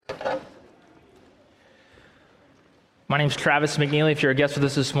My name is Travis McNeely. If you're a guest with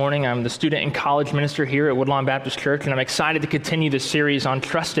us this morning, I'm the student and college minister here at Woodlawn Baptist Church, and I'm excited to continue this series on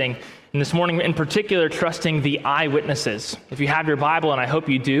trusting, and this morning in particular, trusting the eyewitnesses. If you have your Bible, and I hope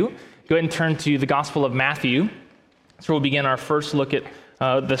you do, go ahead and turn to the Gospel of Matthew. That's where we'll begin our first look at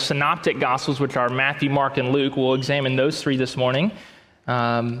the synoptic Gospels, which are Matthew, Mark, and Luke. We'll examine those three this morning.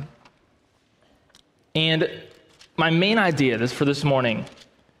 And my main idea for this morning,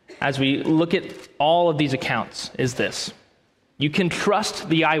 as we look at all of these accounts, is this. You can trust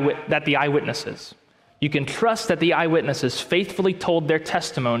the eyewitnesses. You can trust that the eyewitnesses faithfully told their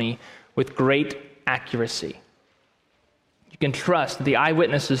testimony with great accuracy. You can trust that the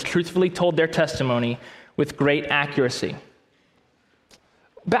eyewitnesses truthfully told their testimony with great accuracy.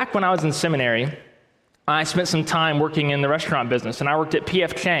 Back when I was in seminary, I spent some time working in the restaurant business, and I worked at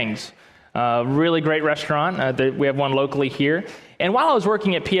P.F. Chang's. Really great restaurant. We have one locally here. And while I was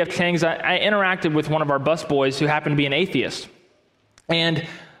working at P.F. Chang's, I interacted with one of our busboys who happened to be an atheist. And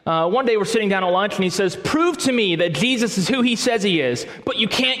one day we're sitting down at lunch, and he says, "Prove to me that Jesus is who he says he is, but you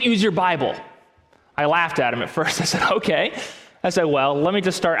can't use your Bible." I laughed at him at first. I said, "Okay." I said, "Well, let me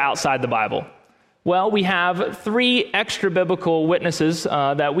just start outside the Bible." Well, we have three extra biblical witnesses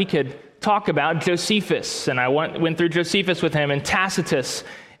that we could talk about. Josephus, and I went through Josephus with him, and Tacitus,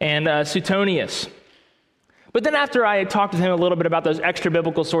 and Suetonius. But then after I had talked with him a little bit about those extra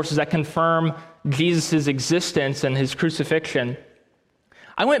biblical sources that confirm Jesus' existence and his crucifixion,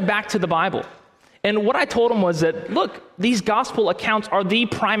 I went back to the Bible. And what I told him was that, look, these gospel accounts are the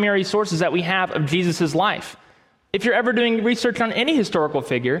primary sources that we have of Jesus' life. If you're ever doing research on any historical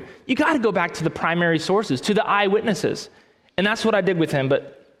figure, you got to go back to the primary sources, to the eyewitnesses. And that's what I did with him,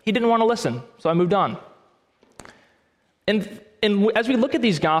 but he didn't want to listen, so I moved on. And as we look at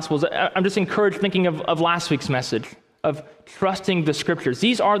these Gospels, I'm just encouraged thinking of last week's message, of trusting the Scriptures.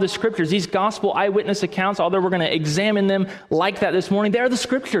 These are the Scriptures. These Gospel eyewitness accounts, although we're going to examine them like that this morning, they are the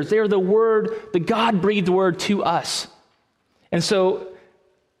Scriptures. They are the Word, the God-breathed Word to us. And so,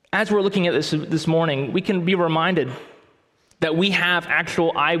 as we're looking at this morning, we can be reminded that we have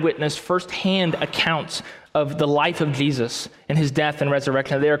actual eyewitness, first-hand accounts of the life of Jesus and his death and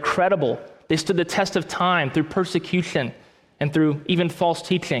resurrection. They are credible. They stood the test of time through persecution and through even false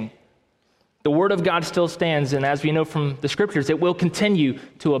teaching. The Word of God still stands, and as we know from the Scriptures, it will continue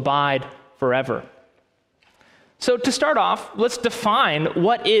to abide forever. So to start off, let's define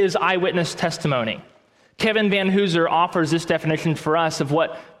what is eyewitness testimony. Kevin Van Hooser offers this definition for us of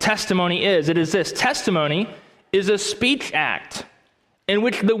what testimony is. It is this: testimony is a speech act in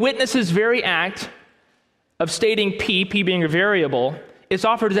which the witness's very act of stating P being a variable, is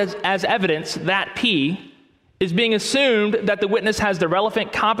offered as evidence that P is being assumed that the witness has the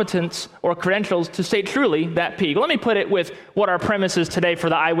relevant competence or credentials to state truly that P. Let me put it with what our premise is today for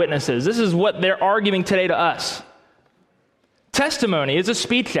the eyewitnesses. This is what they're arguing today to us. Testimony is a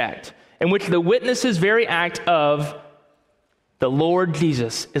speech act in which the witness's very act of the Lord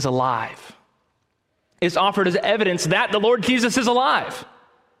Jesus is alive is offered as evidence that the Lord Jesus is alive.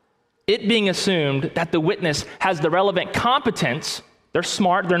 It being assumed that the witness has the relevant competence. They're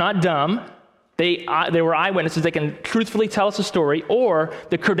smart, they're not dumb. They were eyewitnesses. They can truthfully tell us a story, or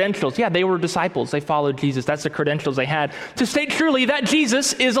the credentials. Yeah, they were disciples. They followed Jesus. That's the credentials they had to state truly that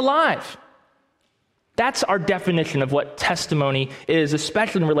Jesus is alive. That's our definition of what testimony is,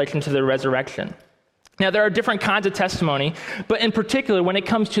 especially in relation to the resurrection. Now, there are different kinds of testimony, but in particular, when it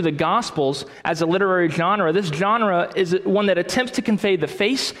comes to the Gospels as a literary genre, this genre is one that attempts to convey the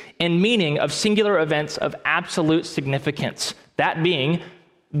face and meaning of singular events of absolute significance. That being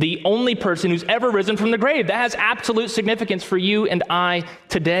the only person who's ever risen from the grave. That has absolute significance for you and I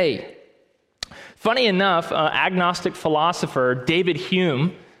today. Funny enough, agnostic philosopher David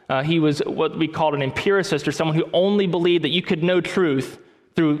Hume, he was what we called an empiricist, or someone who only believed that you could know truth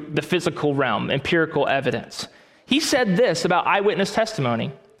through the physical realm, empirical evidence. He said this about eyewitness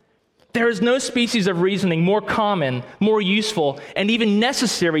testimony: "There is no species of reasoning more common, more useful, and even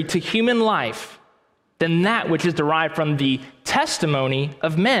necessary to human life than that which is derived from the testimony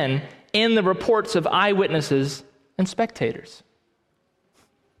of men and the reports of eyewitnesses and spectators."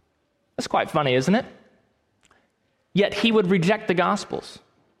 That's quite funny, isn't it? Yet he would reject the Gospels.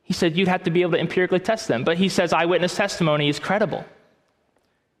 He said you'd have to be able to empirically test them, but he says eyewitness testimony is credible.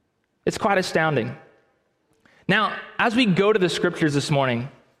 It's quite astounding. Now, as we go to the Scriptures this morning,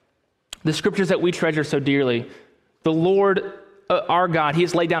 the Scriptures that we treasure so dearly, the Lord, our God, he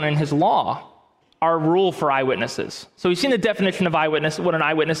has laid down in his law our rule for eyewitnesses. So we've seen the definition of eyewitness, what an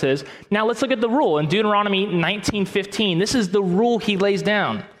eyewitness is. Now let's look at the rule. In Deuteronomy 19:15, this is the rule he lays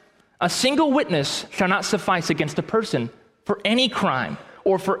down. "A single witness shall not suffice against a person for any crime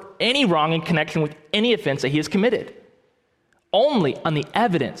or for any wrong in connection with any offense that he has committed. Only on the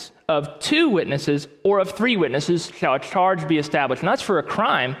evidence of 2 witnesses or of 3 witnesses shall a charge be established. And that's for a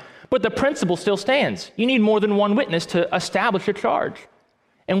crime, but the principle still stands. You need more than 1 witness to establish a charge.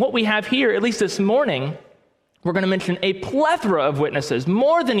 And what we have here, at least this morning, we're going to mention a plethora of witnesses,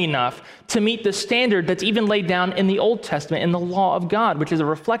 more than enough to meet the standard that's even laid down in the Old Testament in the law of God, which is a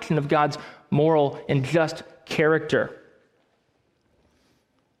reflection of God's moral and just character.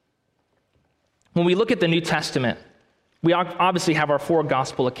 When we look at the New Testament, we obviously have our 4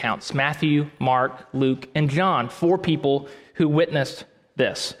 gospel accounts, Matthew, Mark, Luke, and John, 4 people who witnessed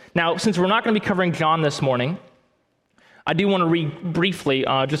this. Now, since we're not going to be covering John this morning, I do want to read briefly,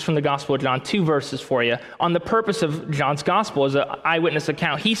 just from the Gospel of John, 2 verses for you on the purpose of John's Gospel as an eyewitness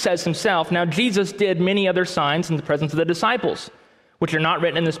account. He says himself, "Now Jesus did many other signs in the presence of the disciples, which are not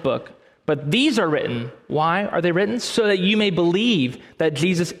written in this book. But these are written." Why are they written? "So that you may believe that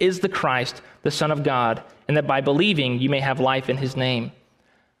Jesus is the Christ, the Son of God, and that by believing you may have life in his name."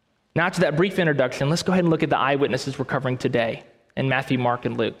 Now, after that brief introduction, let's go ahead and look at the eyewitnesses we're covering today in Matthew, Mark,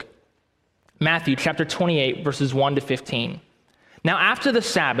 and Luke. Matthew chapter 28, verses 1 to 15. "Now after the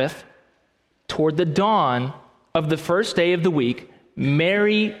Sabbath, toward the dawn of the first day of the week,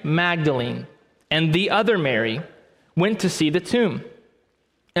 Mary Magdalene and the other Mary went to see the tomb.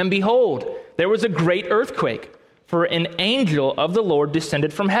 And behold, there was a great earthquake, for an angel of the Lord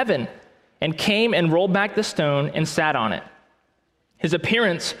descended from heaven and came and rolled back the stone and sat on it. His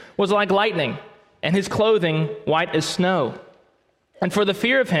appearance was like lightning, and his clothing white as snow. And for the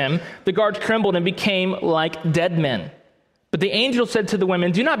fear of him, the guards trembled and became like dead men. But the angel said to the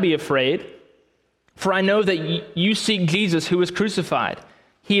women, 'Do not be afraid, for I know that you seek Jesus who was crucified.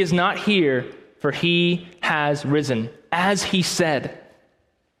 He is not here, for he has risen, as he said.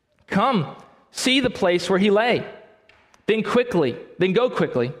 Come, see the place where he lay. Then go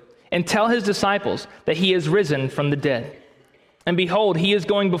quickly, and tell his disciples that he is risen from the dead. And behold, he is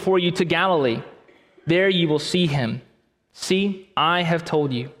going before you to Galilee. There you will see him. See, I have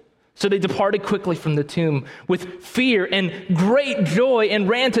told you.' So they departed quickly from the tomb with fear and great joy and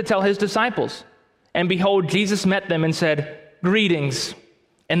ran to tell his disciples. And behold, Jesus met them and said, 'Greetings.'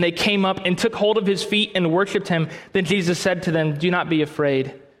 And they came up and took hold of his feet and worshipped him. Then Jesus said to them, 'Do not be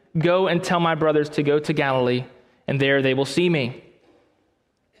afraid. Go and tell my brothers to go to Galilee, and there they will see me.'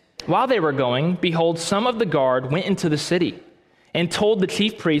 While they were going, behold, some of the guard went into the city and told the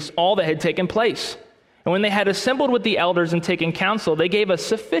chief priests all that had taken place. And when they had assembled with the elders and taken counsel, they gave a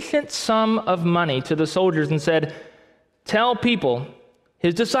sufficient sum of money to the soldiers and said, 'Tell people,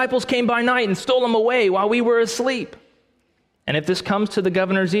 his disciples came by night and stole him away while we were asleep. And if this comes to the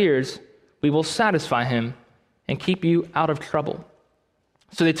governor's ears, we will satisfy him and keep you out of trouble.'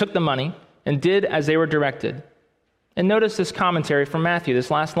 So they took the money and did as they were directed." And notice this commentary from Matthew, this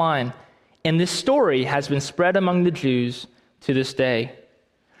last line. "And this story has been spread among the Jews to this day."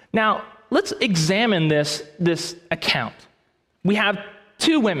 Now, let's examine this account. We have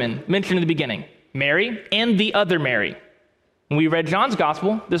 2 women mentioned in the beginning, Mary and the other Mary. When we read John's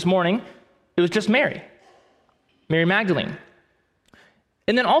gospel this morning, it was just Mary Magdalene.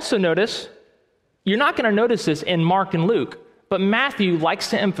 And then also notice, you're not going to notice this in Mark and Luke, but Matthew likes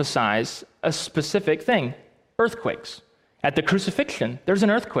to emphasize a specific thing, earthquakes. At the crucifixion, there's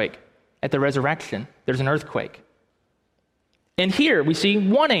an earthquake. At the resurrection, there's an earthquake. And here we see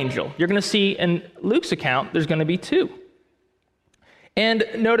 1 angel. You're going to see in Luke's account, there's going to be 2. And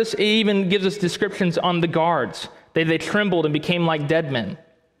notice it even gives us descriptions on the guards. They trembled and became like dead men.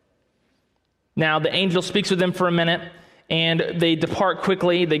 Now the angel speaks with them for a minute, and they depart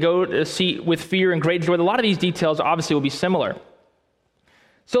quickly. They go to see with fear and great joy. A lot of these details obviously will be similar.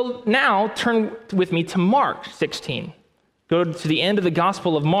 So now turn with me to Mark 16. Go to the end of the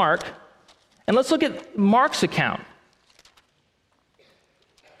Gospel of Mark, and let's look at Mark's account.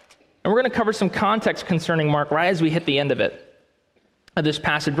 And we're going to cover some context concerning Mark right as we hit the end of this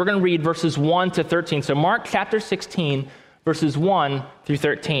passage. We're going to read verses 1 to 13. So Mark chapter 16, verses 1 through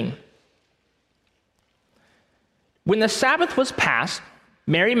 13. "When the Sabbath was past,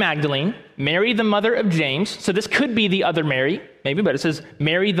 Mary Magdalene, Mary the mother of James," so this could be the other Mary, maybe, but it says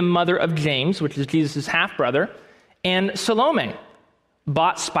Mary the mother of James, which is Jesus' half-brother, and Salome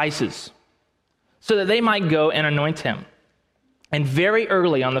bought spices so that they might go and anoint him. And very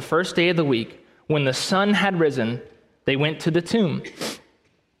early on the first day of the week, when the sun had risen, they went to the tomb.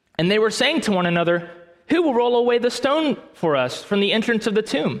 And they were saying to one another, 'Who will roll away the stone for us from the entrance of the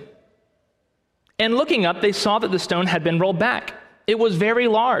tomb?' And looking up, they saw that the stone had been rolled back. It was very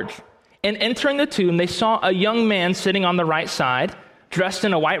large. And entering the tomb, they saw a young man sitting on the right side, dressed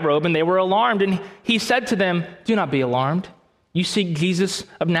in a white robe, and they were alarmed. And he said to them, 'Do not be alarmed. You seek Jesus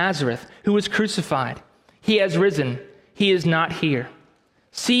of Nazareth, who was crucified. He has risen. he is not here.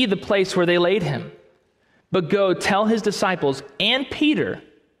 See the place where they laid him. But go tell his disciples and Peter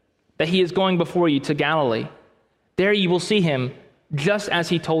that he is going before you to Galilee. There you will see him, just as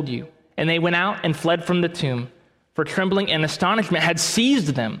he told you." And they went out and fled from the tomb, for trembling and astonishment had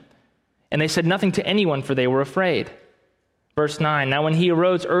seized them. And they said nothing to anyone, for they were afraid. Verse 9, "Now when he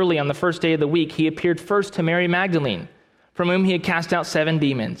arose early on the first day of the week, he appeared first to Mary Magdalene, from whom he had cast out 7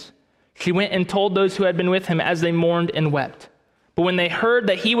 demons. She went and told those who had been with him as they mourned and wept. But when they heard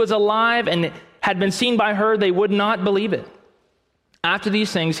that he was alive and had been seen by her, they would not believe it. After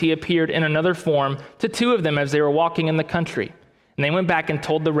these things, he appeared in another form to 2 of them as they were walking in the country. And they went back and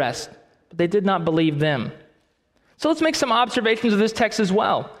told the rest, but they did not believe them." So let's make some observations of this text as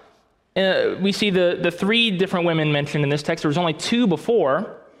well. We see the 3 different women mentioned in this text. There was only 2 before.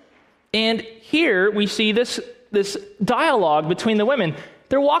 And here we see this dialogue between the women.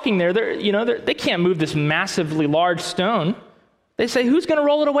 They're walking there. They can't move this massively large stone. They say, "Who's going to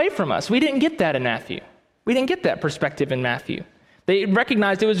roll it away from us?" We didn't get that in Matthew. We didn't get that perspective in Matthew. They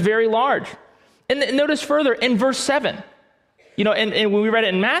recognized it was very large. And notice further in verse 7, and when we read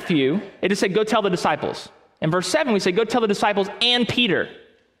it in Matthew, it just said, "Go tell the disciples." In verse 7, we say, "Go tell the disciples and Peter."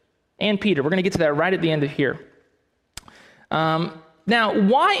 And Peter. We're going to get to that right at the end of here. Now,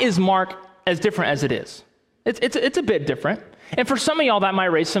 why is Mark as different as it is? It's a bit different. And for some of y'all, that might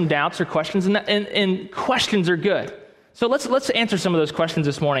raise some doubts or questions, and questions are good. So let's answer some of those questions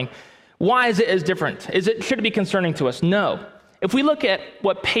this morning. Why is it as different? Should it be concerning to us? No. If we look at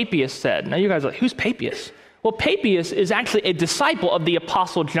what Papias said, now you guys are like, who's Papias? Well, Papias is actually a disciple of the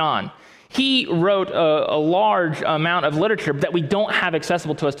Apostle John. He wrote a large amount of literature that we don't have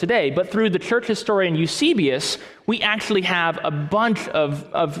accessible to us today, but through the church historian Eusebius, we actually have a bunch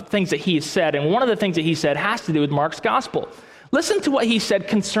of things that he has said, and one of the things that he said has to do with Mark's gospel. Listen to what he said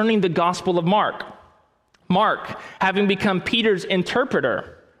concerning the gospel of Mark. Mark, having become Peter's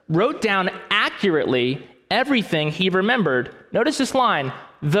interpreter, wrote down accurately everything he remembered. Notice this line,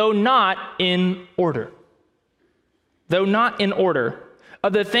 though not in order. Though not in order.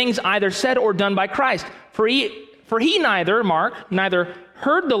 Of the things either said or done by Christ. For he neither, Mark, neither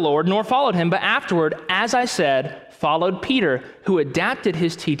heard the Lord nor followed him, but afterward, as I said, followed Peter, who adapted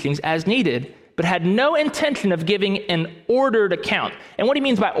his teachings as needed, but had no intention of giving an ordered account. And what he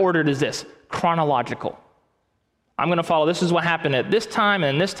means by ordered is this, chronological. I'm going to follow, this is what happened at this time,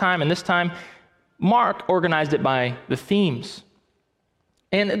 and this time, and this time. Mark organized it by the themes.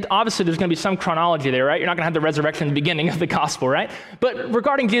 And obviously there's going to be some chronology there, right? You're not going to have the resurrection at the beginning of the gospel, right? But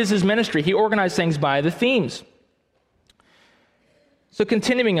regarding Jesus' ministry, he organized things by the themes. So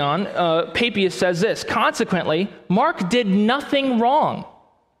continuing on, Papias says this, "Consequently, Mark did nothing wrong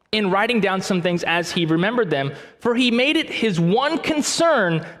in writing down some things as he remembered them, for he made it his one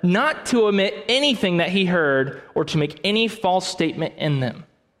concern not to omit anything that he heard or to make any false statement in them."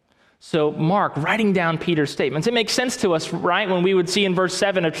 So Mark, writing down Peter's statements, it makes sense to us, right? When we would see in verse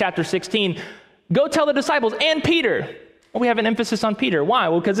 7 of chapter 16, "Go tell the disciples and Peter." Well, we have an emphasis on Peter. Why?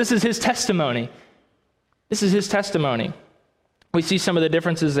 Well, because this is his testimony. This is his testimony. We see some of the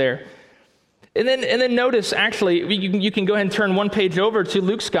differences there. And then notice, actually, you can go ahead and turn one page over to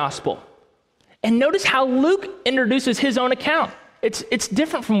Luke's gospel. And notice how Luke introduces his own account. It's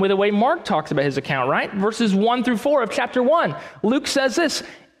different from the way Mark talks about his account, right? Verses 1 through 4 of chapter 1. Luke says this,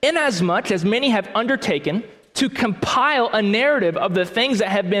 "Inasmuch as many have undertaken to compile a narrative of the things that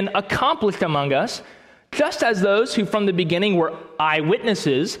have been accomplished among us, just as those who from the beginning were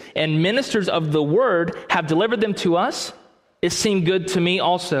eyewitnesses and ministers of the word have delivered them to us, it seemed good to me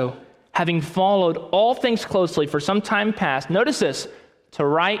also, having followed all things closely for some time past," notice this, "to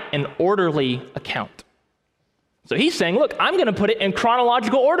write an orderly account." So he's saying, look, I'm going to put it in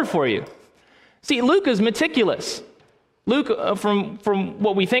chronological order for you. See, Luke is meticulous. Luke, from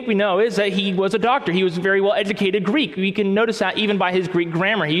what we think we know, is that he was a doctor. He was very well educated Greek. We can notice that even by his Greek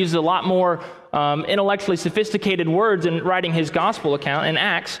grammar. He uses a lot more intellectually sophisticated words in writing his gospel account in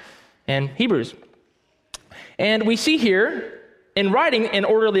Acts and Hebrews. And we see here, in writing an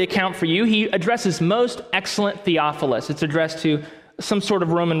orderly account for you, he addresses most excellent Theophilus. It's addressed to some sort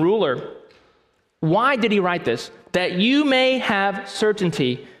of Roman ruler. Why did he write this? That you may have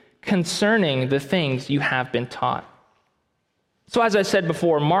certainty concerning the things you have been taught. So as I said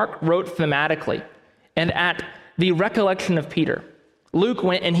before, Mark wrote thematically, and at the recollection of Peter, Luke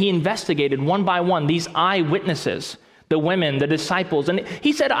went and he investigated one by one these eyewitnesses, the women, the disciples, and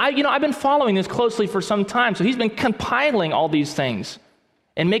he said, I've been following this closely for some time, so he's been compiling all these things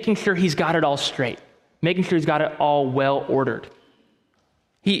and making sure he's got it all straight, making sure he's got it all well ordered.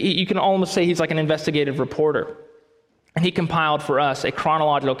 You can almost say he's like an investigative reporter, and he compiled for us a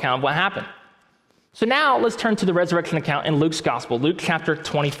chronological account of what happened. So now let's turn to the resurrection account in Luke's gospel, Luke chapter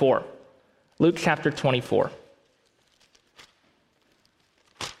 24. Luke chapter 24.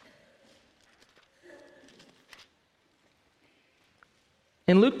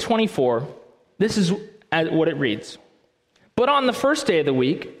 In Luke 24, this is what it reads. But on the first day of the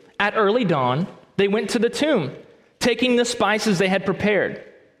week, at early dawn, they went to the tomb, taking the spices they had prepared.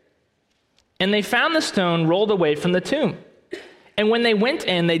 And they found the stone rolled away from the tomb. And when they went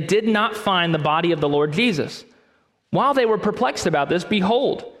in, they did not find the body of the Lord Jesus. While they were perplexed about this,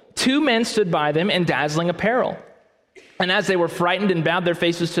 behold, two men stood by them in dazzling apparel. And as they were frightened and bowed their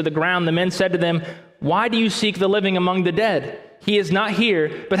faces to the ground, the men said to them, "Why do you seek the living among the dead? He is not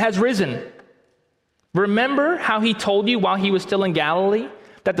here, but has risen. Remember how he told you while he was still in Galilee,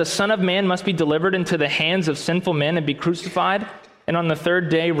 that the Son of Man must be delivered into the hands of sinful men and be crucified, and on the third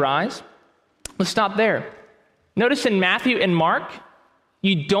day rise?" Let's stop there. Notice in Matthew and Mark,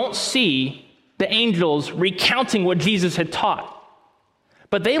 you don't see the angels recounting what Jesus had taught.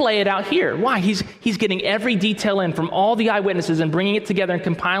 But they lay it out here. Why? He's getting every detail in from all the eyewitnesses and bringing it together and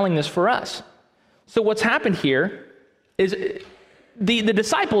compiling this for us. So what's happened here is the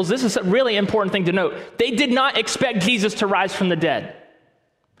disciples, this is a really important thing to note, they did not expect Jesus to rise from the dead.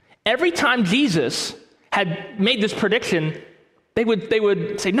 Every time Jesus had made this prediction, they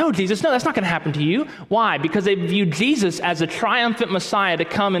would say, "No, Jesus, no, that's not going to happen to you." Why? Because they viewed Jesus as a triumphant Messiah to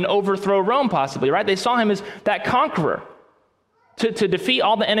come and overthrow Rome possibly, right? They saw him as that conqueror to defeat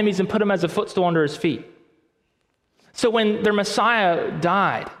all the enemies and put him as a footstool under his feet. So when their Messiah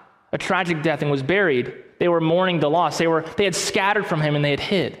died a tragic death and was buried, they were mourning the loss. They had scattered from him and they had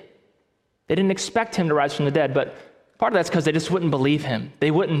hid. They didn't expect him to rise from the dead, but part of that's because they just wouldn't believe him. They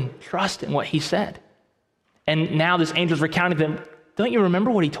wouldn't trust in what he said. And now this angel's recounting to them, "Don't you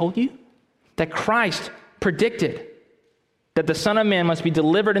remember what he told you? That Christ predicted that the Son of Man must be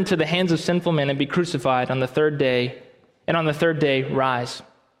delivered into the hands of sinful men and be crucified on the third day, and on the third day rise."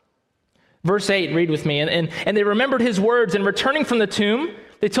 Verse 8, read with me. And they remembered his words, and returning from the tomb,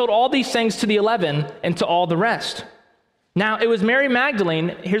 they told all these things to the 11 and to all the rest. Now it was Mary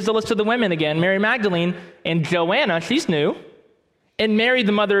Magdalene, here's the list of the women again, Mary Magdalene and Joanna, she's new, and Mary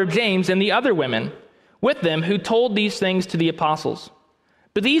the mother of James and the other women with them who told these things to the apostles.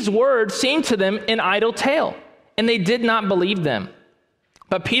 But these words seemed to them an idle tale, and they did not believe them.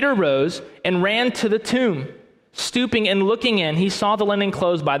 But Peter rose and ran to the tomb. Stooping and looking in, he saw the linen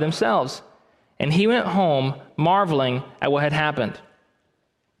clothes by themselves, and he went home marveling at what had happened.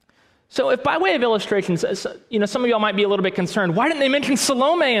 So if by way of illustration, some of y'all might be a little bit concerned, why didn't they mention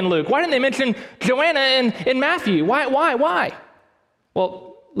Salome in Luke? Why didn't they mention Joanna in Matthew? Why?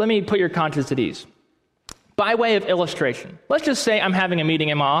 Well, let me put your conscience at ease. By way of illustration, let's just say I'm having a meeting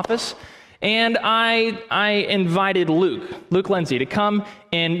in my office, and I invited Luke Lindsay, to come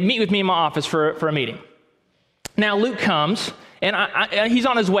and meet with me in my office for a meeting. Now Luke comes, and he's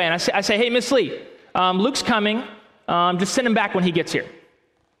on his way, and I say, "Hey, Miss Lee, Luke's coming. Just send him back when he gets here."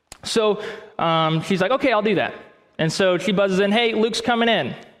 So she's like, "Okay, I'll do that." And so she buzzes in, "Hey, Luke's coming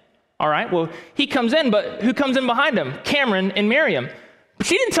in." All right, well, he comes in, but who comes in behind him? Cameron and Miriam. But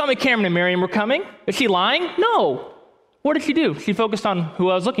she didn't tell me Cameron and Miriam were coming. Is she lying? No. What did she do? She focused on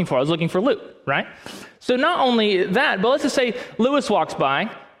who I was looking for. I was looking for Luke, right? So not only that, but let's just say Lewis walks by.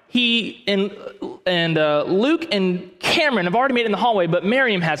 He and Luke and Cameron have already made it in the hallway, but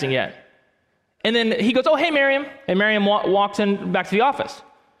Miriam hasn't yet. And then he goes, "Oh, hey, Miriam." And Miriam walks in back to the office.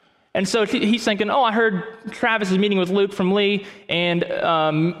 And so he's thinking, "Oh, I heard Travis is meeting with Luke from Lee, and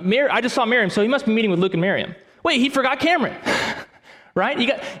I just saw Miriam, so he must be meeting with Luke and Miriam." Wait, he forgot Cameron, right? You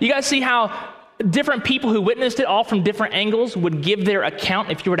got to see how different people who witnessed it, all from different angles, would give their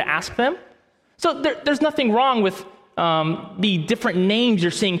account if you were to ask them. So there's nothing wrong with the different names you're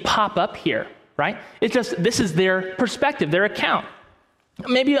seeing pop up here, right? It's just this is their perspective, their account.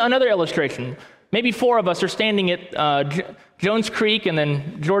 Maybe another illustration. Maybe four of us are standing at Jones Creek and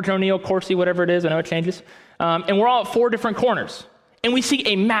then George O'Neill, Coursey, whatever it is, I know it changes, and we're all at four different corners, and we see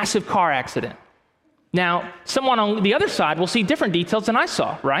a massive car accident. Now, someone on the other side will see different details than I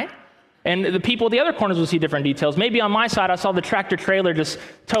saw, right? And the people at the other corners will see different details. Maybe on my side, I saw the tractor trailer just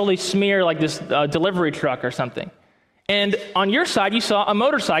totally smear like this delivery truck or something. And on your side, you saw a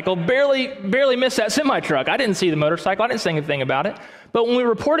motorcycle barely miss that semi-truck. I didn't see the motorcycle. I didn't say anything about it. But when we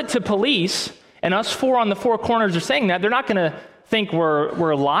report it to police, and us four on the four corners are saying that, they're not going to think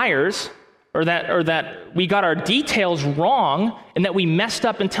we're liars or that we got our details wrong and that we messed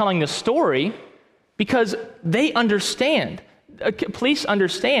up in telling the story, because they understand. Police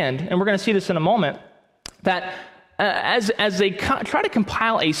understand, and we're going to see this in a moment, that as they try to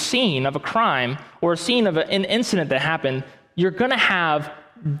compile a scene of a crime or a scene of an incident that happened, you're going to have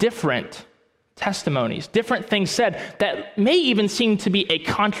different testimonies, different things said that may even seem to be a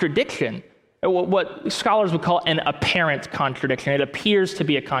contradiction, or what scholars would call an apparent contradiction. It appears to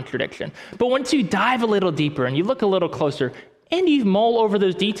be a contradiction. But once you dive a little deeper and you look a little closer and you mull over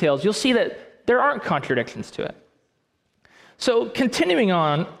those details, you'll see that there aren't contradictions to it. So continuing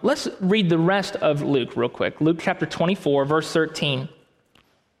on, let's read the rest of Luke real quick. Luke chapter 24, verse 13.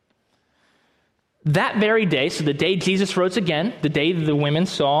 That very day, so the day Jesus rose again, the day the women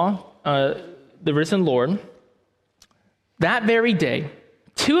saw the risen Lord, that very day,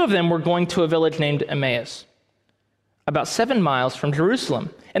 two of them were going to a village named Emmaus, about 7 miles from Jerusalem.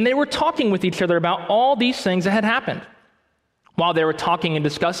 And they were talking with each other about all these things that had happened. While they were talking and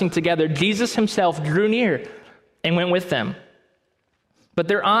discussing together, Jesus himself drew near and went with them. But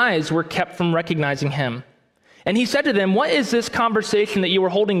their eyes were kept from recognizing him. And he said to them, "What is this conversation that you were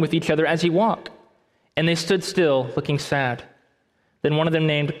holding with each other as you walk?" And they stood still, looking sad. Then one of them,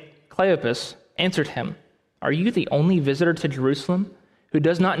 named Cleopas, answered him, "Are you the only visitor to Jerusalem who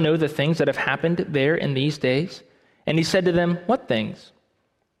does not know the things that have happened there in these days?" And he said to them, "What things?"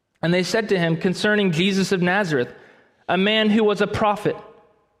 And they said to him, "Concerning Jesus of Nazareth, a man who was a prophet,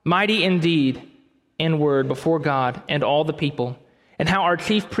 mighty in deed and word before God and all the people, and how our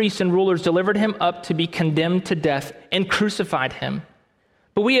chief priests and rulers delivered him up to be condemned to death and crucified him.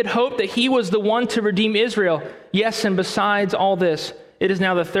 But we had hoped that he was the one to redeem Israel. Yes, and besides all this, it is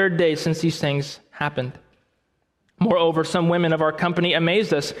now the 3rd day since these things happened. Moreover, some women of our company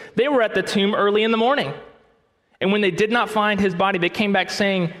amazed us. They were at the tomb early in the morning. And when they did not find his body, they came back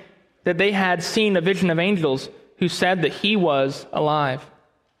saying that they had seen a vision of angels who said that he was alive.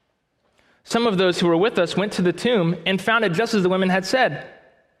 Some of those who were with us went to the tomb and found it just as the women had said,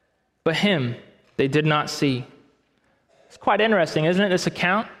 but him they did not see." It's quite interesting, isn't it, this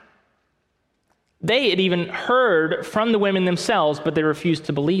account? They had even heard from the women themselves, but they refused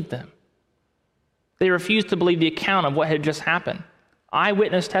to believe them. They refused to believe the account of what had just happened.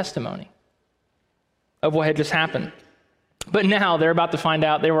 Eyewitness testimony of what had just happened. But now they're about to find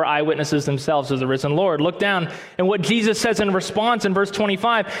out they were eyewitnesses themselves of the risen Lord. Look down and what Jesus says in response in verse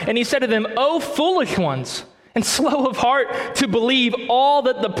 25. And he said to them, "O foolish ones, and slow of heart to believe all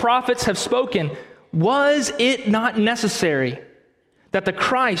that the prophets have spoken. Was it not necessary that the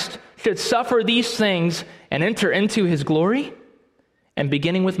Christ should suffer these things and enter into his glory?" And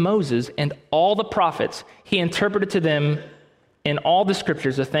beginning with Moses and all the prophets, he interpreted to them in all the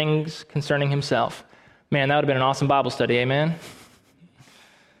scriptures the things concerning himself. Man, that would have been an awesome Bible study, amen?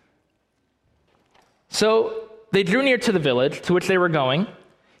 So they drew near to the village to which they were going.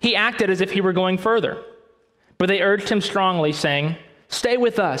 He acted as if he were going further, but they urged him strongly, saying, "Stay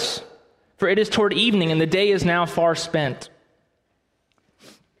with us, for it is toward evening, and the day is now far spent."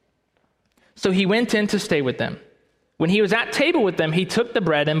 So he went in to stay with them. When he was at table with them, he took the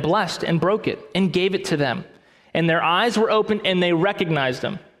bread and blessed and broke it and gave it to them. And their eyes were opened and they recognized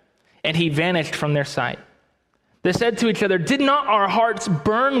him. And he vanished from their sight. They said to each other, "Did not our hearts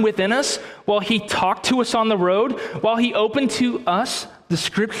burn within us while he talked to us on the road, while he opened to us the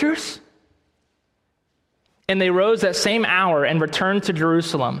scriptures?" And they rose that same hour and returned to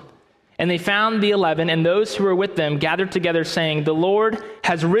Jerusalem. And they found the 11 and those who were with them gathered together, saying, "The Lord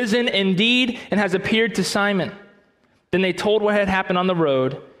has risen indeed and has appeared to Simon." Then they told what had happened on the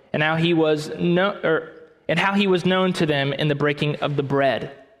road and how he was known to them in the breaking of the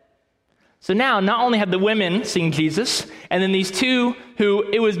bread. So now, not only had the women seen Jesus, and then these two who,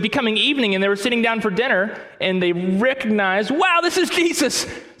 it was becoming evening and they were sitting down for dinner, and they recognized, wow, this is Jesus.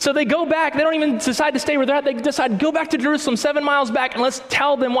 So they go back. They don't even decide to stay where they're at. They decide, go back to Jerusalem, 7 miles back, and let's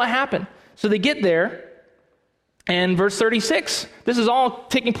tell them what happened. So they get there, and verse 36, this is all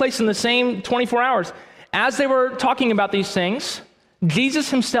taking place in the same 24 hours. As they were talking about these things,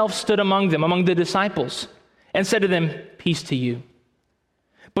 Jesus himself stood among them, among the disciples, and said to them, "Peace to you."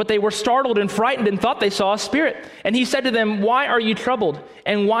 But they were startled and frightened and thought they saw a spirit. And he said to them, "Why are you troubled?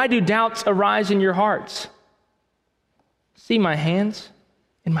 And why do doubts arise in your hearts? See my hands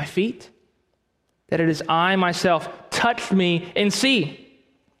and my feet, that it is I myself. Touch me and see.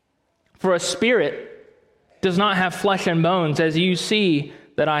 For a spirit does not have flesh and bones, as you see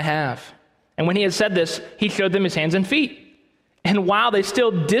that I have." And when he had said this, he showed them his hands and feet. And while they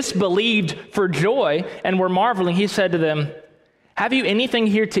still disbelieved for joy and were marveling, he said to them, "Have you anything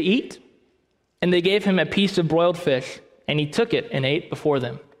here to eat?" And they gave him a piece of broiled fish, and he took it and ate before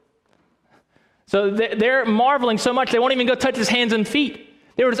them. So they're marveling so much, they won't even go touch his hands and feet.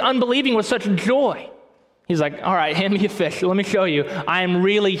 They were just unbelieving with such joy. He's like, "All right, hand me a fish. Let me show you. I am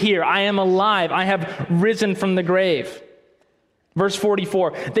really here. I am alive. I have risen from the grave." Verse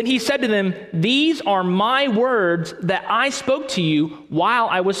 44, then he said to them, "These are my words that I spoke to you while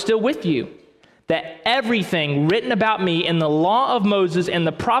I was still with you. that everything written about me in the law of Moses and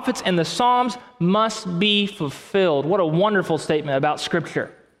the prophets and the Psalms must be fulfilled. What a wonderful statement about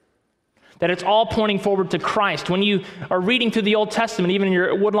Scripture. That it's all pointing forward to Christ. When you are reading through the Old Testament, even in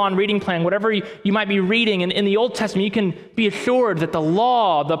your Woodlawn reading plan, whatever you might be reading in the Old Testament, you can be assured that the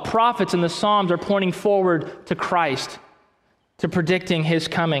law, the prophets, and the Psalms are pointing forward to Christ, to predicting his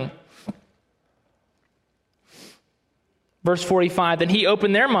coming. Verse 45, then he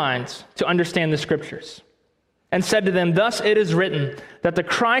opened their minds to understand the Scriptures and said to them, thus it is written that the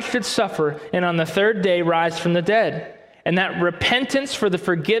Christ should suffer and on the third day rise from the dead, and that repentance for the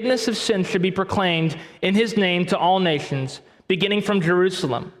forgiveness of sins should be proclaimed in his name to all nations, beginning from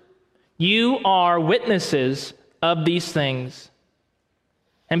Jerusalem. You are witnesses of these things.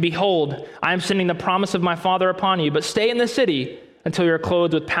 And behold, I am sending the promise of my Father upon you, but stay in the city until you are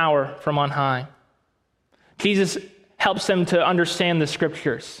clothed with power from on high. Jesus helps them to understand the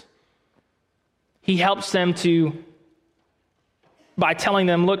Scriptures. He helps them by telling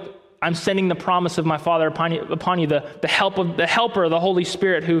them, look, I'm sending the promise of my Father upon you, the helper, the Holy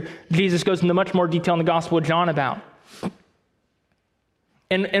Spirit, who Jesus goes into much more detail in the Gospel of John about.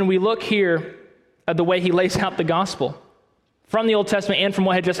 And we look here at the way he lays out the gospel from the Old Testament and from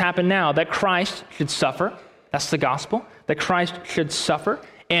what had just happened now, that Christ should suffer. That's the gospel. That Christ should suffer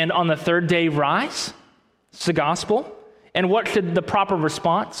and on the third day rise. It's the gospel. And what should the proper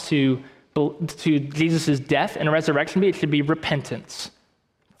response to Jesus' death and resurrection be? It should be repentance.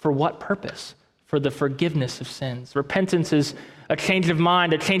 For what purpose? For the forgiveness of sins. Repentance is a change of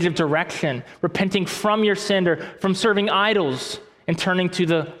mind, a change of direction, repenting from your sin or from serving idols and turning to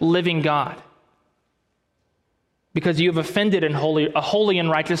the living God. Because you have offended a holy and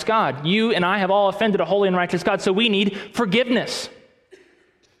righteous God. You and I have all offended a holy and righteous God, so we need forgiveness.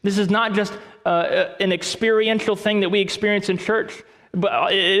 This is not just an experiential thing that we experience in church,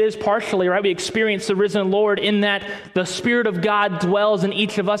 but it is partially, right? We experience the risen Lord in that the Spirit of God dwells in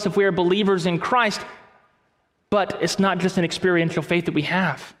each of us if we are believers in Christ. But it's not just an experiential faith that we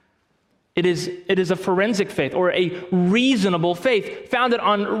have. It is a forensic faith or a reasonable faith founded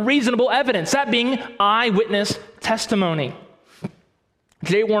on reasonable evidence, that being eyewitness testimony.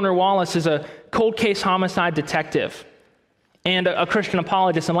 J. Warner Wallace is a cold case homicide detective and a Christian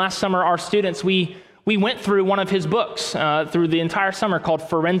apologist. And last summer, our students, we went through one of his books through the entire summer called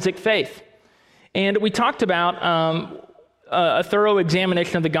Forensic Faith. And we talked about a thorough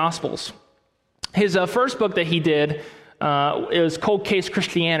examination of the Gospels. His first book that he did is Cold Case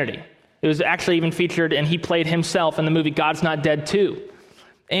Christianity. It was actually even featured, and he played himself in the movie God's Not Dead 2.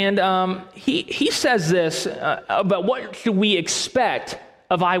 And he says this about what should we expect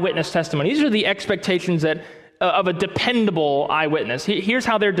of eyewitness testimony. These are the expectations of a dependable eyewitness. Here's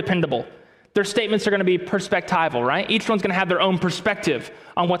how they're dependable. Their statements are going to be perspectival, right? Each one's going to have their own perspective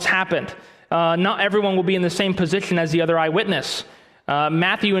on what's happened. Not everyone will be in the same position as the other eyewitness.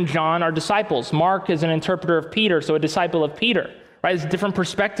 Matthew and John are disciples. Mark is an interpreter of Peter, so a disciple of Peter, right? It's different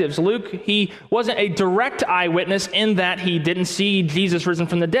perspectives. Luke, he wasn't a direct eyewitness in that he didn't see Jesus risen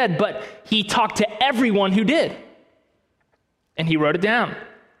from the dead, but he talked to everyone who did, and he wrote it down.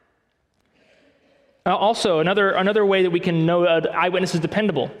 Also, another way that we can know an eyewitness is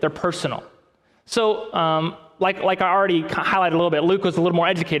dependable. They're personal. So, like I already highlighted a little bit, Luke was a little more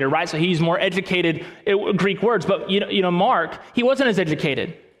educated, right? So he used more educated Greek words. But Mark, he wasn't as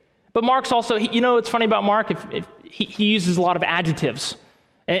educated. But Mark's also, it's funny about Mark, if he uses a lot of adjectives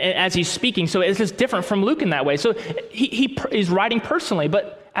as he's speaking. So it's just different from Luke in that way. So he's writing personally.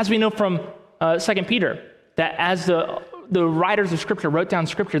 But as we know from 2 Peter, that as the writers of Scripture wrote down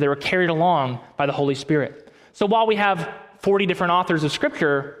Scripture, they were carried along by the Holy Spirit. So while we have 40 different authors of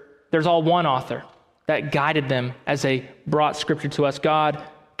Scripture, there's all one author that guided them as they brought Scripture to us.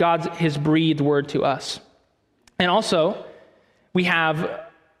 God's his breathed word to us. And also, we have,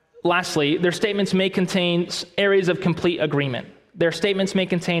 lastly, their statements may contain areas of complete agreement. Their statements may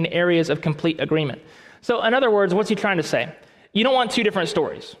contain areas of complete agreement. So in other words, what's he trying to say? You don't want two different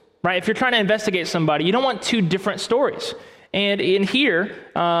stories. Right? If you're trying to investigate somebody, you don't want two different stories. And in here,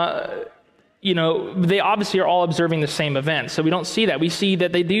 they obviously are all observing the same event. So we don't see that. We see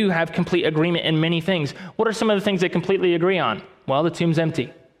that they do have complete agreement in many things. What are some of the things they completely agree on? Well, the tomb's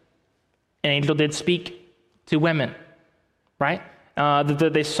empty. An angel did speak to women, right?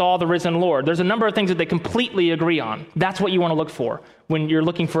 They saw the risen Lord. There's a number of things that they completely agree on. That's what you want to look for when you're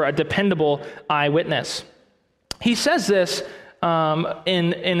looking for a dependable eyewitness. He says this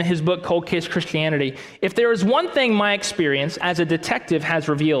in his book, Cold Case Christianity. If there is one thing my experience as a detective has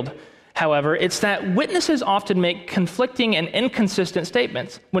revealed, however, it's that witnesses often make conflicting and inconsistent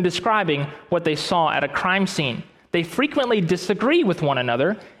statements when describing what they saw at a crime scene. They frequently disagree with one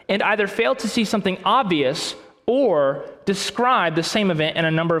another and either fail to see something obvious or describe the same event in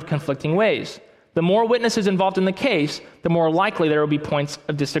a number of conflicting ways. The more witnesses involved in the case, the more likely there will be points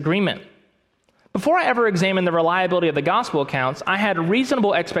of disagreement. Before I ever examined the reliability of the gospel accounts, I had a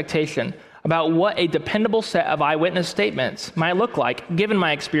reasonable expectation about what a dependable set of eyewitness statements might look like, given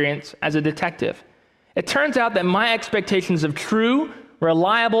my experience as a detective. It turns out that my expectations of true,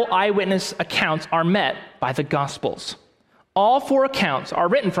 reliable eyewitness accounts are met by the Gospels. All 4 accounts are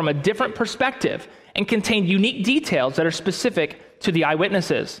written from a different perspective and contain unique details that are specific to the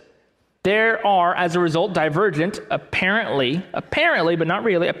eyewitnesses. There are, as a result, divergent, apparently, but not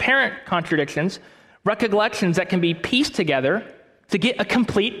really, apparent contradictions, recollections that can be pieced together to get a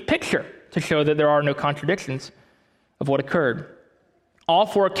complete picture, to show that there are no contradictions of what occurred. All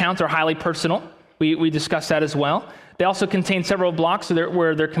 4 accounts are highly personal. We discussed that as well. They also contain several blocks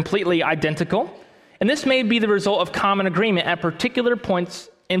where they're completely identical. And this may be the result of common agreement at particular points,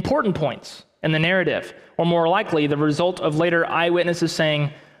 important points in the narrative, or more likely, the result of later eyewitnesses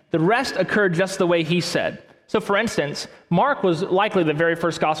saying, the rest occurred just the way he said. So for instance, Mark was likely the very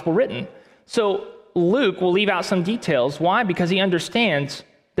first gospel written. So Luke will leave out some details. Why? Because he understands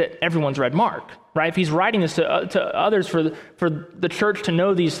that everyone's read Mark, right? If he's writing this to others for the church to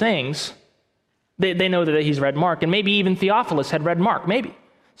know these things, they know that he's read Mark. And maybe even Theophilus had read Mark, maybe.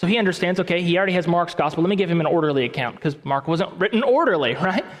 So he understands, okay, he already has Mark's gospel. Let me give him an orderly account, because Mark wasn't written orderly,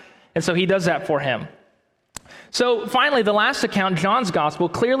 right? And so he does that for him. So finally, the last account, John's gospel,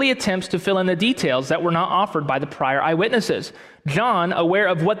 clearly attempts to fill in the details that were not offered by the prior eyewitnesses. John, aware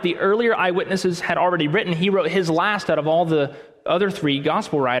of what the earlier eyewitnesses had already written, he wrote his last out of all the other 3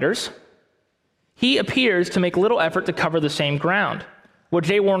 gospel writers. He appears to make little effort to cover the same ground. What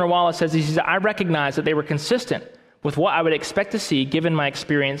J. Warner Wallace says is, I recognize that they were consistent with what I would expect to see given my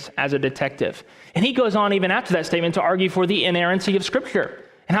experience as a detective. And he goes on even after that statement to argue for the inerrancy of Scripture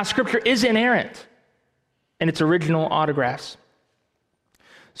and how Scripture is inerrant in its original autographs.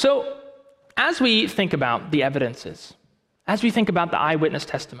 So as we think about the evidences, as we think about the eyewitness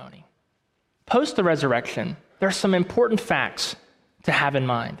testimony, post the resurrection, there are some important facts to have in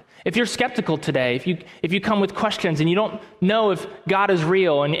mind. If you're skeptical today, if you come with questions and you don't know if God is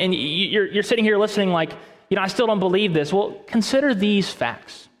real, and you're sitting here listening like, I still don't believe this, well, consider these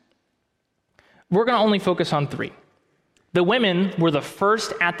facts. We're going to only focus on 3. The women were the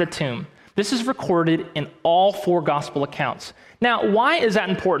first at the tomb. This is recorded in all 4 gospel accounts. Now, why is that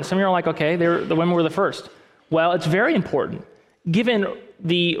important? Some of you are like, okay, the women were the first. Well, it's very important. Given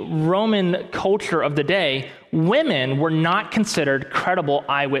the Roman culture of the day, women were not considered credible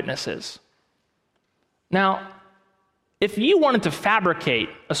eyewitnesses. Now, if you wanted to fabricate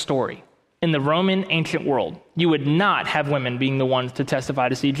a story in the Roman ancient world, you would not have women being the ones to testify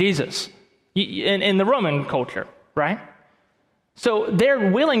to see Jesus in the Roman culture, right? So they're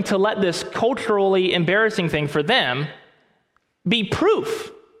willing to let this culturally embarrassing thing for them be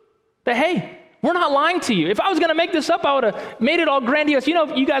proof that, hey, we're not lying to you. If I was going to make this up, I would have made it all grandiose.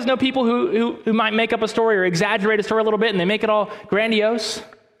 You guys know people who might make up a story or exaggerate a story a little bit and they make it all grandiose.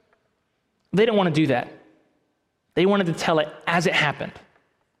 They didn't want to do that. They wanted to tell it as it happened.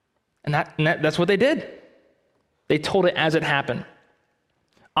 And that's what they did. They told it as it happened.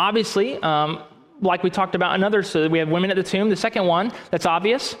 Obviously, like we talked about another, so we have women at the tomb. The second one that's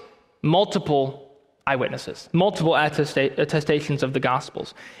obvious, multiple eyewitnesses, multiple attestations of the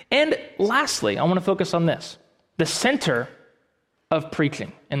Gospels. And lastly, I want to focus on this, the center of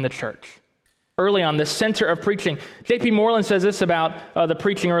preaching in the church. Early on, the center of preaching. J.P. Moreland says this about the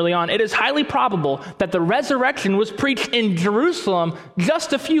preaching early on. It is highly probable that the resurrection was preached in Jerusalem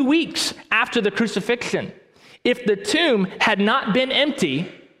just a few weeks after the crucifixion. If the tomb had not been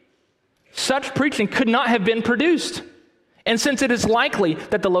empty, such preaching could not have been produced. And since it is likely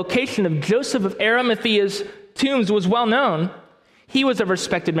that the location of Joseph of Arimathea's tombs was well known, he was a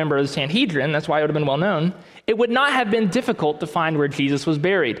respected member of the Sanhedrin, that's why it would have been well known, it would not have been difficult to find where Jesus was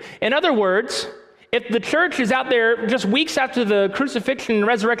buried. In other words, if the church is out there just weeks after the crucifixion and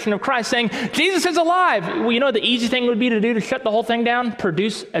resurrection of Christ saying, Jesus is alive, well, you know what the easy thing would be to do to shut the whole thing down?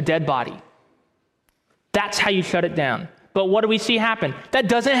 Produce a dead body. That's how you shut it down. But what do we see happen? That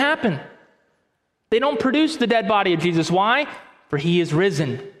doesn't happen. They don't produce the dead body of Jesus. Why? For he is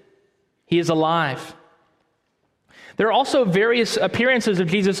risen. He is alive. There are also various appearances of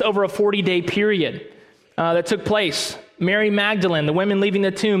Jesus over a 40-day period that took place. Mary Magdalene, the women leaving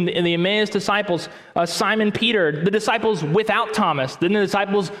the tomb, the Emmaus disciples, Simon Peter, the disciples without Thomas, then the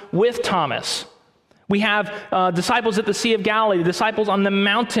disciples with Thomas. We have disciples at the Sea of Galilee, the disciples on the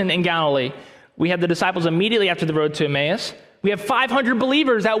mountain in Galilee. We have the disciples immediately after the road to Emmaus. We have 500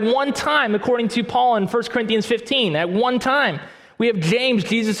 believers at one time, according to Paul in 1 Corinthians 15, at one time. We have James,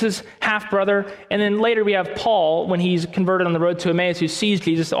 Jesus' half-brother, and then later we have Paul, when he's converted on the road to Emmaus, who sees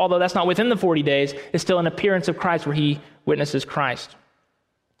Jesus, although that's not within the 40 days, is still an appearance of Christ where he witnesses Christ.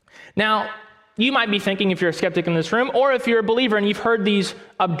 Now, you might be thinking, if you're a skeptic in this room, or if you're a believer and you've heard these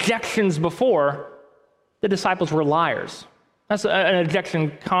objections before, the disciples were liars. That's an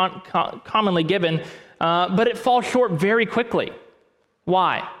objection commonly given, but it falls short very quickly.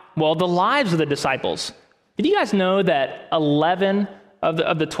 Why? Well, the lives of the disciples. Did you guys know that 11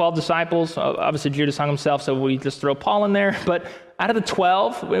 of the 12 disciples, obviously Judas hung himself, so we just throw Paul in there, but out of the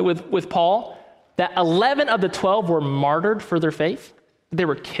 12 with Paul, that 11 of the 12 were martyred for their faith. They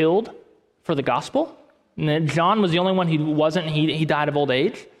were killed for the gospel. And then John was the only one who wasn't. He died of old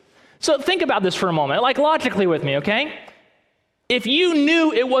age. So think about this for a moment, like logically with me, okay? If you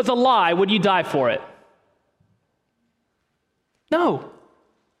knew it was a lie, would you die for it? No.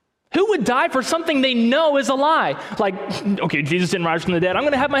 Who would die for something they know is a lie? Like, okay, Jesus didn't rise from the dead. I'm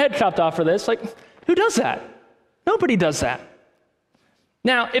going to have my head chopped off for this. Like, who does that? Nobody does that.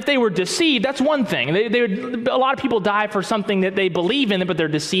 Now, if they were deceived, that's one thing. A lot of people die for something that they believe in, but they're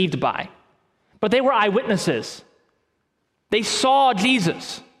deceived by. But they were eyewitnesses. They saw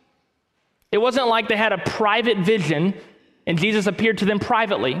Jesus. It wasn't like they had a private vision and Jesus appeared to them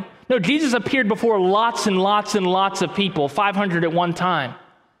privately. No, Jesus appeared before lots and lots and lots of people, 500 at one time.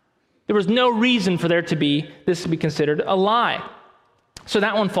 There was no reason for this to be considered a lie. So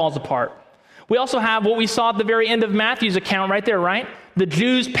that one falls apart. We also have what we saw at the very end of Matthew's account right there, right? The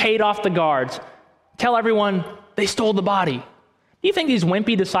Jews paid off the guards. Tell everyone they stole the body. Do you think these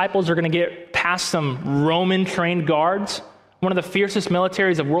wimpy disciples are going to get past some Roman-trained guards? One of the fiercest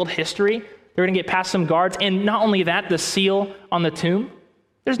militaries of world history? They're going to get past some guards, and not only that, the seal on the tomb?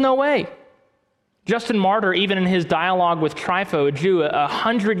 There's no way. Justin Martyr, even in his dialogue with Trypho, a Jew,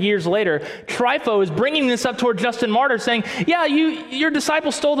 100 years later, Trypho is bringing this up toward Justin Martyr, saying, yeah, your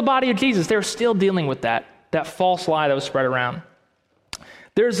disciples stole the body of Jesus. They're still dealing with that false lie that was spread around.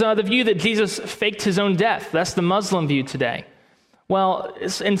 There's the view that Jesus faked his own death. That's the Muslim view today. Well,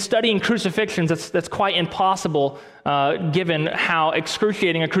 in studying crucifixions, that's quite impossible given how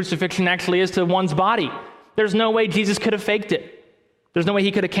excruciating a crucifixion actually is to one's body. There's no way Jesus could have faked it. There's no way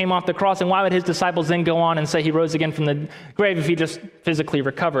he could have came off the cross, and why would his disciples then go on and say he rose again from the grave if he just physically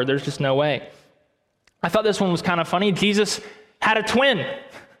recovered? There's just no way. I thought this one was kind of funny. Jesus had a twin.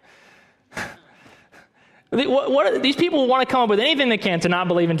 These people want to come up with anything they can to not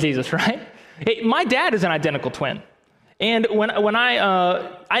believe in Jesus, right? My dad is an identical twin. And when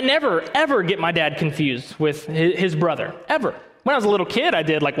I never, ever get my dad confused with his brother, ever. When I was a little kid, I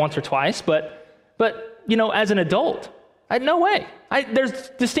did like once or twice, but as an adult, I had no way. There's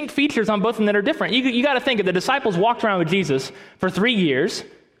distinct features on both of them that are different. You got to think, if the disciples walked around with Jesus for 3 years,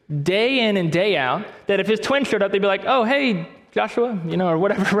 day in and day out, that if his twin showed up, they'd be like, oh, hey, Joshua, or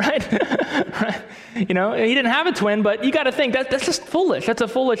whatever, right? Right? He didn't have a twin, but you got to think, that's just foolish. That's a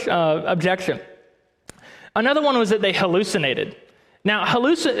foolish objection. Another one was that they hallucinated. Now,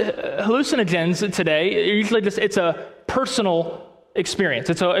 hallucinogens today, usually it's a personal experience.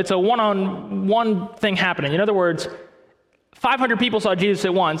 It's a one-on-one thing happening. In other words, 500 people saw Jesus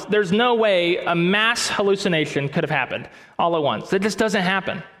at once. There's no way a mass hallucination could have happened all at once. That just doesn't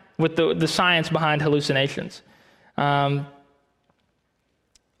happen with the science behind hallucinations.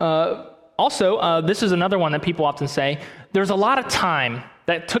 Also, this is another one that people often say. There's a lot of time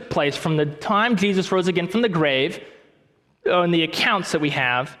that took place from the time Jesus rose again from the grave, in the accounts that we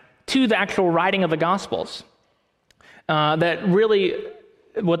have, to the actual writing of the Gospels. That really,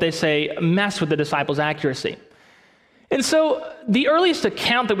 what they say, mess with the disciples' accuracy. And so the earliest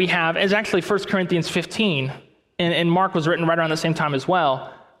account that we have is actually 1 Corinthians 15, and Mark was written right around the same time as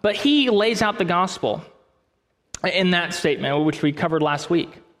well. But he lays out the gospel in that statement, which we covered last week.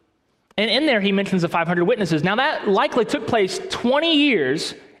 And in there, he mentions the 500 witnesses. Now, that likely took place 20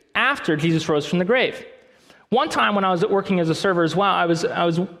 years after Jesus rose from the grave. One time when I was working as a server as well, I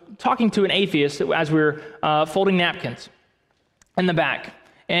was talking to an atheist as we were folding napkins in the back.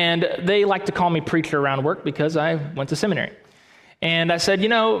 And they like to call me preacher around work because I went to seminary. And I said,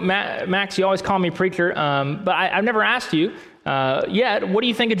 Max, you always call me preacher, but I've never asked you yet, what do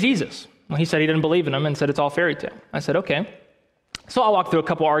you think of Jesus? Well, he said he didn't believe in him and said it's all fairy tale. I said, okay. So I walked through a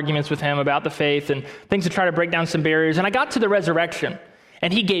couple arguments with him about the faith and things to try to break down some barriers. And I got to the resurrection,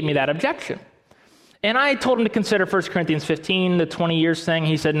 and he gave me that objection. And I told him to consider 1 Corinthians 15, the 20 years thing.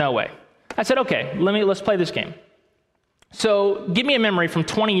 He said, no way. I said, okay, let's play this game. So give me a memory from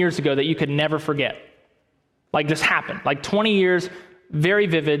 20 years ago that you could never forget. Like this happened. Like 20 years, very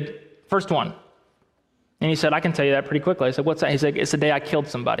vivid. First one. And he said, I can tell you that pretty quickly. I said, what's that? He said, it's the day I killed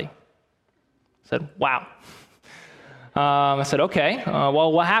somebody. I said, wow. I said, okay,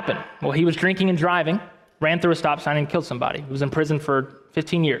 well, what happened? Well, he was drinking and driving, ran through a stop sign and killed somebody. He was in prison for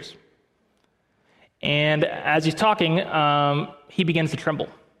 15 years. And as he's talking, he begins to tremble.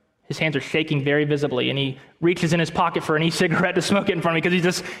 His hands are shaking very visibly, and he reaches in his pocket for an e-cigarette to smoke it in front of me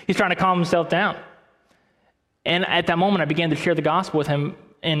because he's trying to calm himself down. And at that moment, I began to share the gospel with him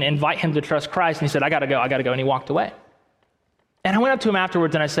and invite him to trust Christ. And he said, I got to go, and he walked away. And I went up to him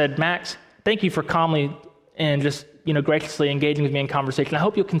afterwards and I said, Max, thank you for calmly and just graciously engaging with me in conversation. I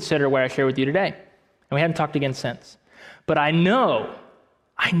hope you'll consider what I share with you today. And we haven't talked again since. But I know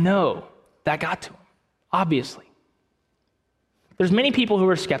that got to him, obviously. There's many people who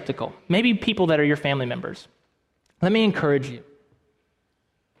are skeptical, maybe people that are your family members. Let me encourage you.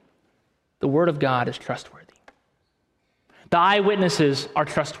 The Word of God is trustworthy. The eyewitnesses are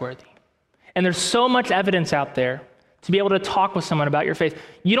trustworthy. And there's so much evidence out there to be able to talk with someone about your faith.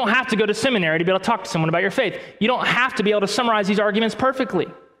 You don't have to go to seminary to be able to talk to someone about your faith. You don't have to be able to summarize these arguments perfectly.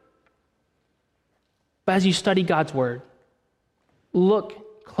 But as you study God's Word,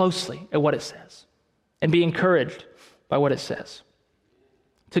 look closely at what it says and be encouraged by what it says.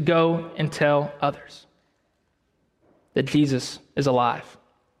 To go and tell others that Jesus is alive.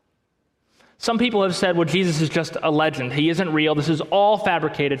 Some people have said, well, Jesus is just a legend. He isn't real. This is all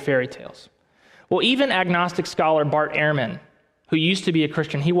fabricated fairy tales. Well, even agnostic scholar Bart Ehrman, who used to be a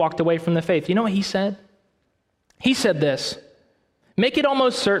Christian, he walked away from the faith. You know what he said? He said this, make it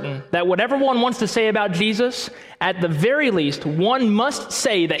almost certain that whatever one wants to say about Jesus, at the very least, one must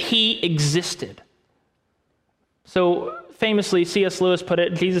say that he existed. So famously, C.S. Lewis put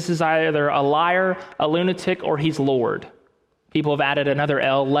it, Jesus is either a liar, a lunatic, or he's Lord. People have added another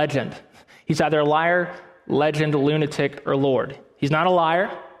L, legend. He's either a liar, legend, lunatic, or Lord. He's not a liar.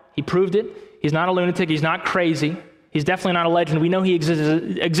 He proved it. He's not a lunatic. He's not crazy. He's definitely not a legend. We know he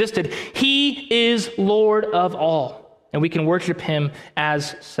existed. He is Lord of all, and we can worship him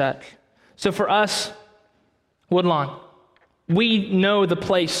as such. So for us, Woodlawn, we know the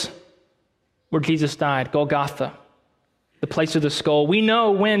place where Jesus died, Golgotha, the place of the skull. We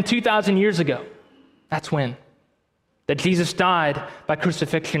know when, 2,000 years ago, that's when, that Jesus died by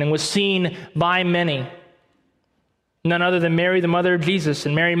crucifixion and was seen by many. None other than Mary, the mother of Jesus,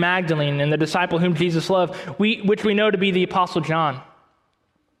 and Mary Magdalene, and the disciple whom Jesus loved, which we know to be the Apostle John.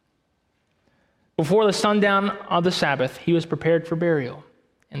 Before the sundown of the Sabbath, he was prepared for burial,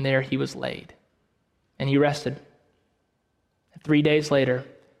 and there he was laid. And he rested. And 3 days later,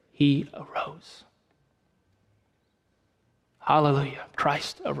 he arose. Hallelujah.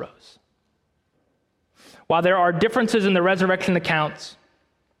 Christ arose. While there are differences in the resurrection accounts,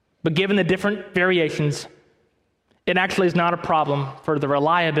 but given the different variations, it actually is not a problem for the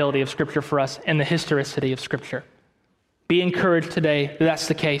reliability of Scripture for us and the historicity of Scripture. Be encouraged today that that's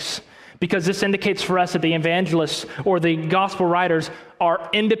the case, because this indicates for us that the evangelists or the gospel writers are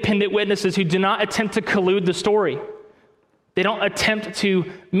independent witnesses who do not attempt to collude the story. They don't attempt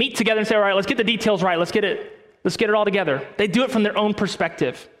to meet together and say, all right, let's get the details right. Let's get it all together. They do it from their own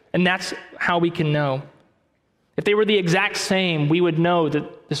perspective, and that's how we can know. If they were the exact same, we would know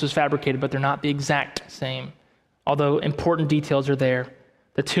that this was fabricated, but they're not the exact same. Although important details are there.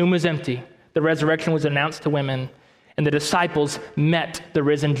 The tomb was empty. The resurrection was announced to women, and the disciples met the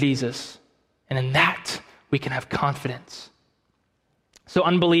risen Jesus. And in that, we can have confidence. So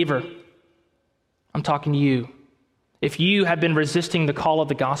unbeliever, I'm talking to you. If you have been resisting the call of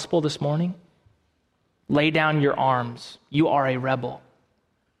the gospel this morning, lay down your arms. You are a rebel.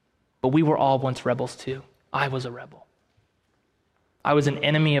 But we were all once rebels too. I was a rebel. I was an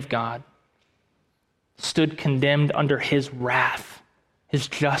enemy of God, stood condemned under his wrath, his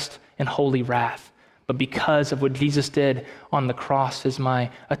just and holy wrath. But because of what Jesus did on the cross as my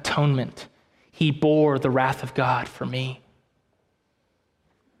atonement, he bore the wrath of God for me.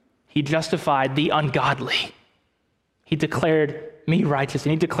 He justified the ungodly. He declared me righteous,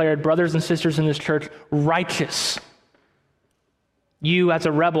 and he declared brothers and sisters in this church righteous. You as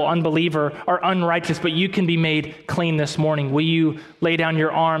a rebel, unbeliever, are unrighteous, but you can be made clean this morning. Will you lay down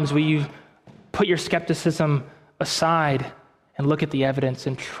your arms? Will you put your skepticism aside and look at the evidence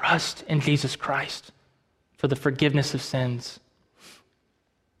and trust in Jesus Christ for the forgiveness of sins?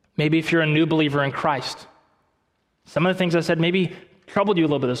 Maybe if you're a new believer in Christ, some of the things I said maybe troubled you a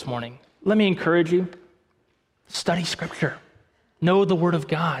little bit this morning. Let me encourage you. Study Scripture. Know the Word of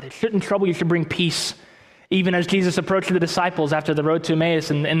God. It shouldn't trouble you. It should bring peace. Even as Jesus approached the disciples after the road to Emmaus,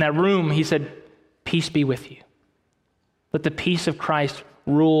 in that room, he said, peace be with you. Let the peace of Christ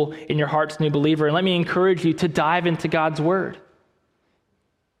rule in your hearts, new believer. And let me encourage you to dive into God's Word.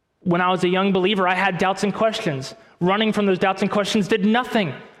 When I was a young believer, I had doubts and questions. Running from those doubts and questions did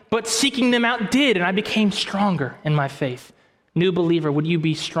nothing, but seeking them out did, and I became stronger in my faith. New believer, would you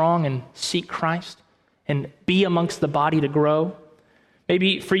be strong and seek Christ and be amongst the body to grow?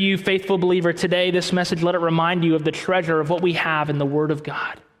 Maybe for you, faithful believer, today, this message, let it remind you of the treasure of what we have in the Word of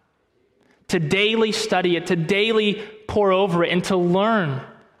God. To daily study it, to daily pore over it, and to learn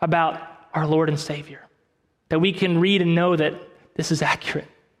about our Lord and Savior. That we can read and know that this is accurate.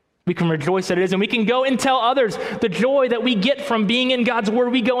 We can rejoice that it is, and we can go and tell others the joy that we get from being in God's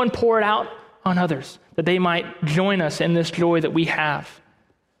Word. We go and pour it out on others, that they might join us in this joy that we have.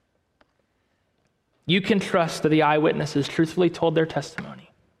 You can trust that the eyewitnesses truthfully told their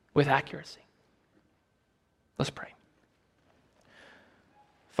testimony with accuracy. Let's pray.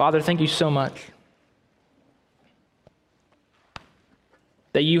 Father, thank you so much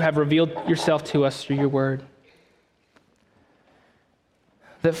that you have revealed yourself to us through your word.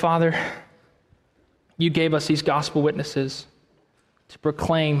 That, Father, you gave us these gospel witnesses to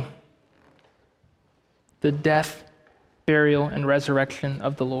proclaim the death, burial, and resurrection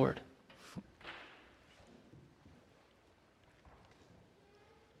of the Lord.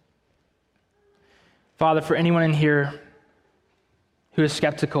 Father, for anyone in here who is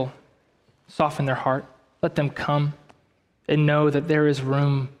skeptical, soften their heart. Let them come and know that there is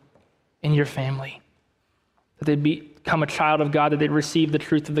room in your family, that they'd become a child of God, that they'd receive the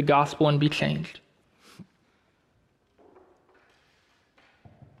truth of the gospel and be changed.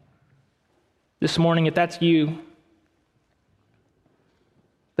 This morning, if that's you,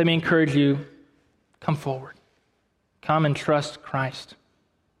 let me encourage you, come forward. Come and trust Christ.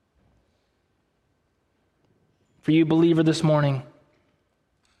 For you, believer, this morning,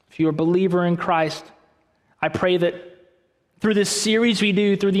 if you're a believer in Christ, I pray that through this series we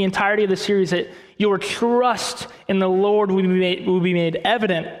do, through the entirety of the series, that your trust in the Lord will be made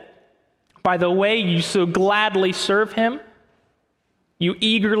evident by the way you so gladly serve him. You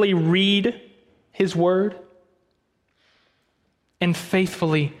eagerly read his word and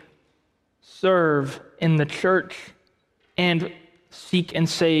faithfully serve in the church and seek and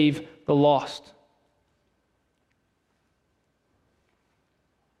save the lost.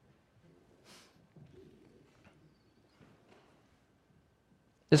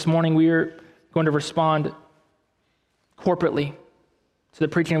 This morning, we are going to respond corporately to the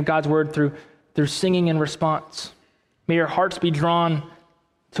preaching of God's word through singing in response. May your hearts be drawn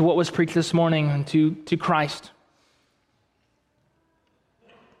to what was preached this morning and to Christ.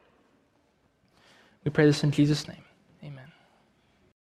 We pray this in Jesus' name.